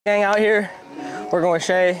Gang out here, working with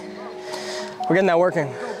Shea. We're getting that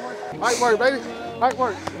working. Light work, baby. Light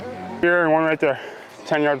work. Here and one right there.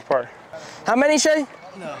 10 yards apart. How many, Shea?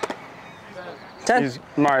 No. 10? He's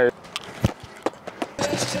my...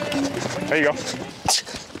 There you go.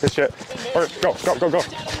 Good shit. All right, go, go, go, go.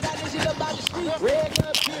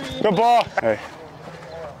 Good ball. Hey,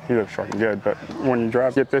 he looks fucking good, but when you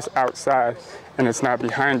drive, get this outside and it's not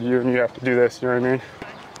behind you and you have to do this, you know what I mean?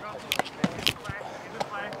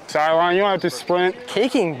 Sideline, you don't have to sprint.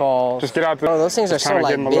 Kicking balls. Just get out the... Oh, those things are so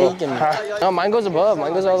like big and... No, mine goes above.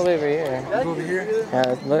 Mine goes all the way over here. Over here?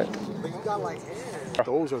 Yeah, look.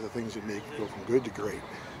 Those are the things that make it go from good to great.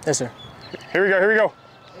 Yes, sir. Here we go, here we go.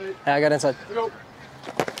 Yeah, I got inside. Here we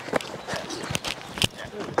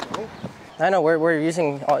go. I know, we're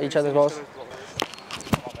using each other's balls.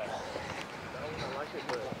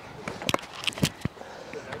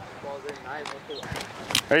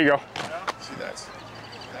 There you go. See that?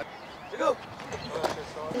 Go!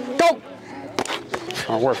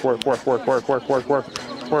 Oh, work, work, work, work, work, work, work, work,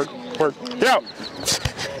 work, work. Get out!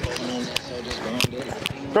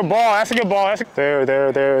 Good ball, that's a good ball. That's a...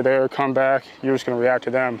 There, come back. You're just gonna react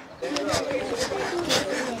to them.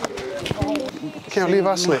 Can't leave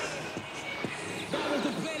us slip.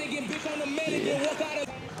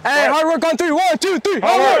 Hey, hard work on 3. 1, 2, 3.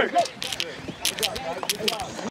 Hard work!